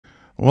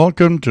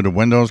Welcome to the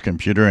Windows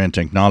Computer and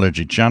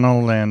Technology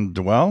channel, and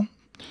well,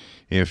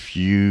 if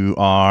you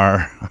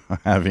are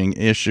having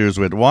issues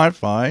with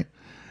Wi-Fi,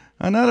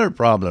 another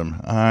problem,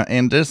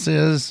 and this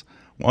is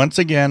once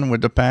again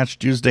with the Patch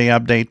Tuesday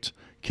update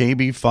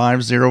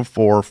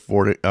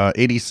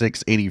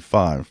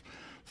KB5048685,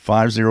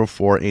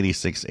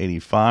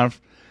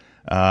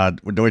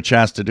 5048685, which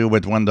has to do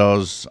with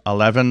Windows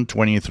 11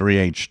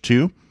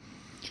 23H2.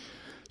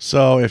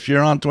 So if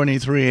you're on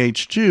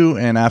 23H2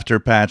 and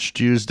after Patch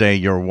Tuesday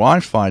your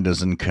Wi-Fi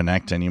doesn't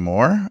connect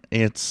anymore,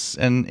 it's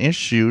an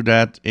issue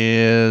that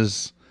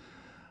is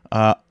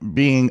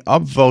being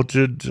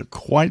upvoted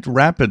quite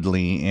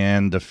rapidly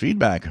in the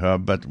feedback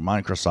hub, but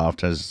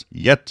Microsoft has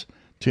yet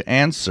to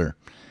answer.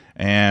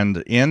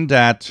 And in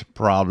that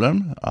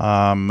problem,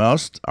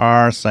 most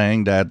are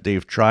saying that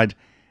they've tried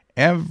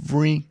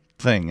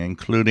everything,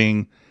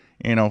 including,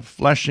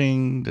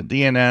 fleshing the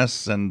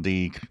DNS and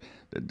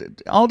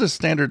all the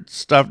standard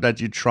stuff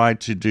that you try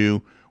to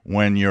do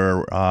when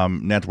your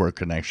network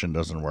connection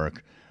doesn't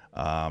work,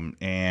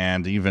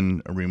 and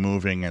even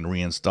removing and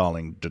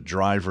reinstalling the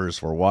drivers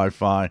for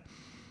Wi-Fi.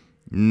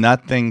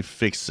 Nothing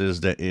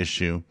fixes the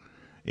issue.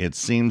 It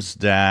seems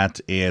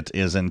that it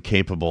is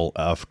incapable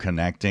of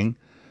connecting.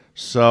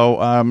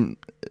 So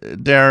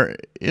there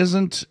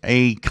isn't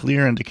a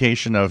clear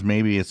indication of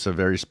maybe it's a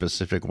very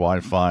specific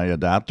Wi-Fi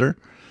adapter.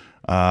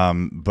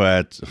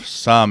 But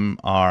some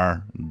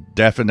are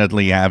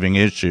definitely having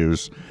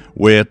issues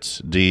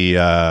with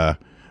the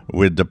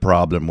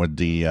problem with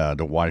the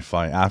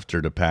Wi-Fi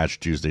after the Patch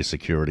Tuesday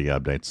security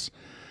updates.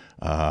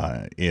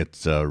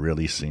 It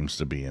really seems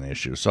to be an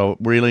issue. So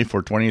really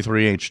for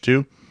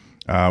 23H2,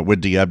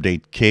 with the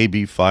update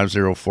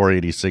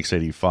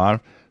KB5048685,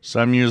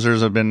 some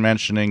users have been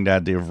mentioning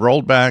that they've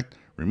rolled back,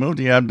 removed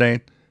the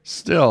update.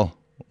 Still,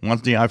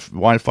 once the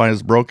Wi-Fi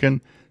is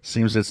broken,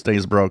 seems it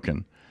stays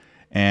broken.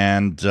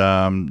 And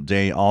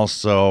they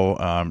also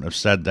have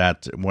said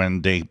that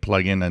when they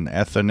plug in an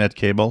Ethernet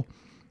cable,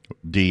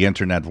 the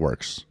internet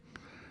works.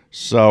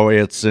 So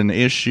it's an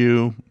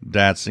issue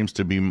that seems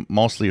to be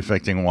mostly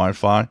affecting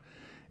Wi-Fi.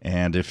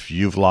 And if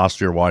you've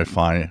lost your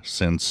Wi-Fi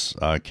since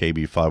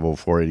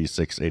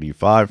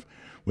KB5048685,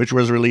 which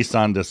was released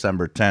on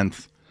December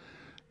 10th,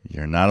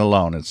 you're not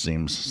alone, it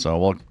seems. So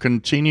we'll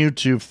continue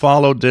to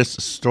follow this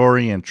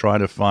story and try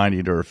to find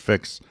either a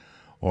fix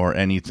or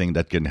anything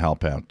that can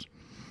help out.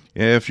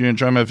 If you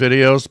enjoy my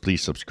videos,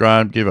 please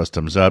subscribe, give us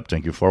thumbs up.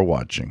 Thank you for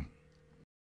watching.